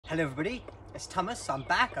Hello everybody, it's Thomas. I'm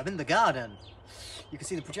back. I'm in the garden. You can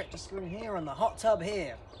see the projector screen here and the hot tub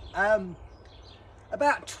here.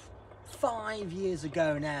 About 5 years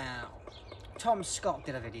ago now, Tom Scott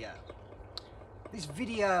did a video. This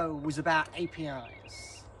video was about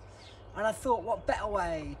APIs. And I thought, what better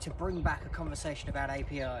way to bring back a conversation about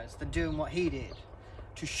APIs than doing what he did,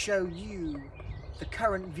 to show you the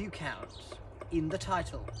current view count in the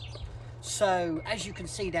title. So, as you can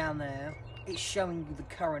see down there, it's showing you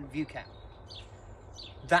the current view count.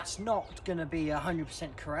 That's not going to be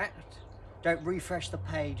 100% correct. Don't refresh the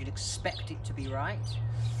page and expect it to be right.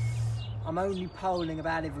 I'm only polling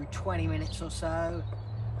about every 20 minutes or so,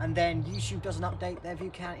 and then YouTube doesn't update their view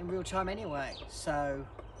count in real time anyway. So,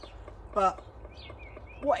 but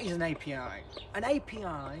what is an API? An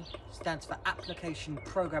API stands for Application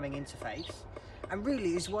Programming Interface, and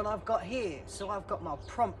really is what I've got here. So I've got my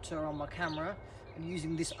prompter on my camera, and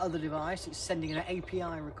using this other device, it's sending an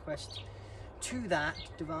API request to that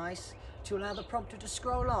device to allow the prompter to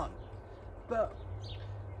scroll on. But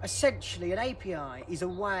essentially an API is a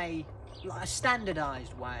way, like a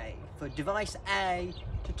standardized way for device A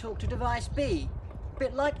to talk to device B, a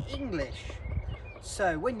bit like English.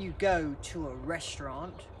 So when you go to a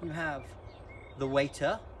restaurant, you have the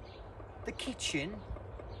waiter, the kitchen,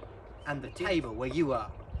 and the table where you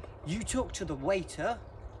are. You talk to the waiter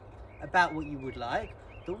about what you would like.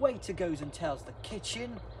 The waiter goes and tells the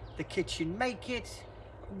kitchen make it,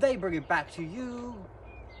 they bring it back to you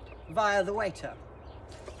via the waiter.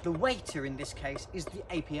 The waiter in this case is the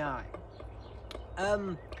API.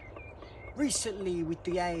 Recently, with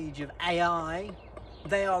the age of AI,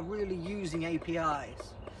 they are really using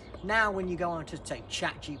APIs. Now when you go on to say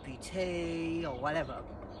ChatGPT or whatever,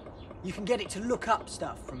 you can get it to look up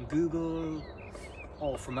stuff from Google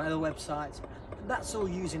or from other websites. That's all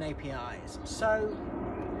using APIs. So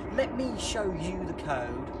let me show you the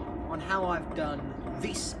code on how I've done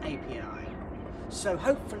this API. So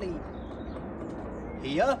hopefully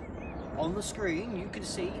here on the screen you can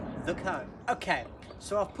see the code. Okay,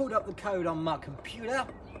 so I've pulled up the code on my computer.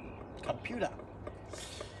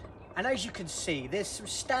 And as you can see, there's some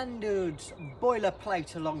standard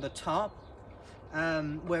boilerplate along the top,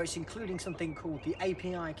 where it's including something called the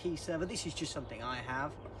API key server. This is just something I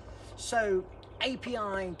have. So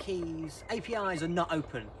APIs are not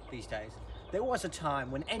open these days. There was a time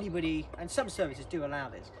when anybody, and some services do allow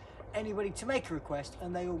this, anybody to make a request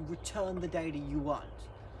and they will return the data you want.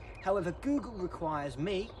 However, Google requires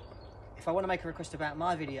me, if I want to make a request about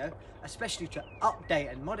my video, especially to update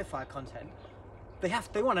and modify content,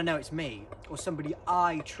 they want to know it's me or somebody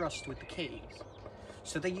I trust with the keys.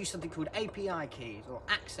 So they use something called API keys or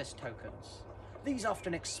access tokens. These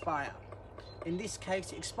often expire. In this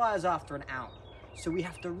case, it expires after an hour. So we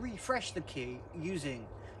have to refresh the key using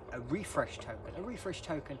a refresh token. A refresh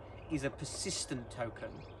token is a persistent token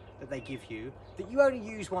that they give you that you only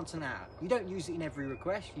use once an hour. You don't use it in every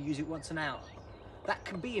request, you use it once an hour. That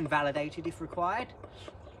can be invalidated if required,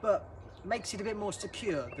 but makes it a bit more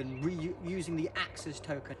secure than using the access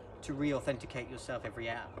token to re-authenticate yourself every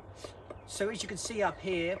hour. So as you can see up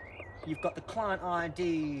here, you've got the client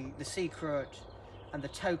ID, the secret, and the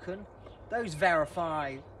token. Those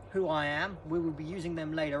verify who I am. We will be using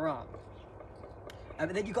them later on.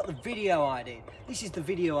 And then you've got the video ID. This is the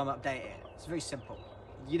video I'm updating. It's very simple.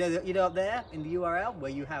 You know up there in the URL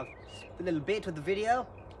where you have the little bit of the video?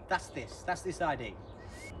 That's this ID.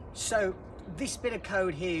 So this bit of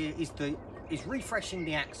code here is refreshing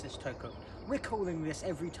the access token. We're calling this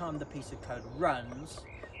every time the piece of code runs.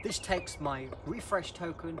 This takes my refresh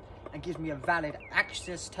token and gives me a valid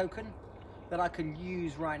access token that I can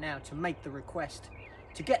use right now to make the request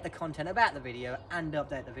to get the content about the video and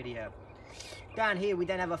update the video. Down here we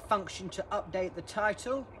then have a function to update the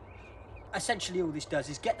title. Essentially all this does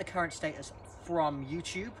is get the current status from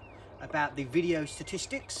YouTube about the video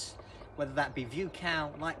statistics, whether that be view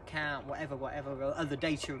count, like count, whatever, or other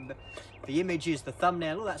data, the images, the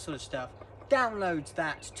thumbnail, all that sort of stuff. Downloads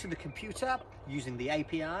that to the computer using the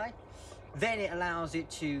API. Then it allows it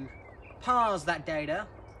to parse that data.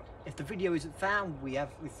 If the video isn't found, we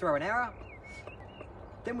throw an error.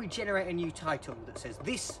 Then we generate a new title that says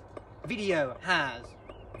this video has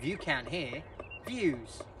view count here,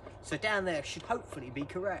 views. So down there should hopefully be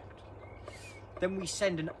correct. Then we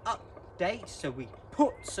send an update, so we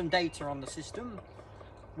put some data on the system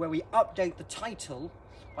where we update the title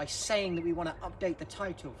by saying that we want to update the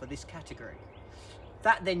title for this category.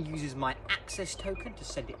 That then uses my access token to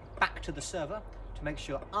send it back to the server to make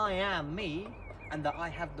sure I am me and that I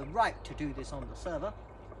have the right to do this on the server.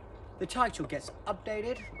 The title gets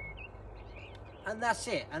updated and that's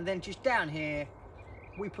it. And then just down here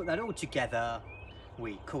we put that all together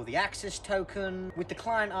We call the access token with the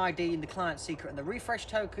client ID and the client secret and the refresh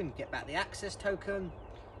token, get back the access token,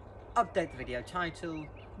 update the video title,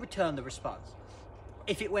 return the response.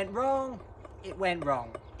 If it went wrong, it went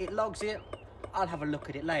wrong. It logs it, I'll have a look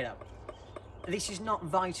at it later. This is not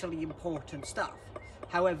vitally important stuff.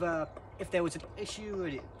 However, if there was an issue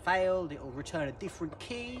and it failed, it will return a different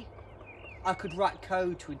key. I could write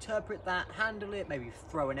code to interpret that, handle it, maybe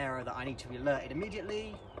throw an error that I need to be alerted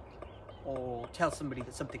immediately, or tell somebody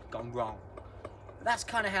that something's gone wrong. That's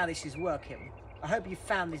kind of how this is working. I hope you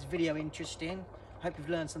found this video interesting. I hope you've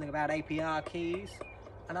learned something about APR keys,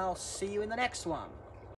 and I'll see you in the next one.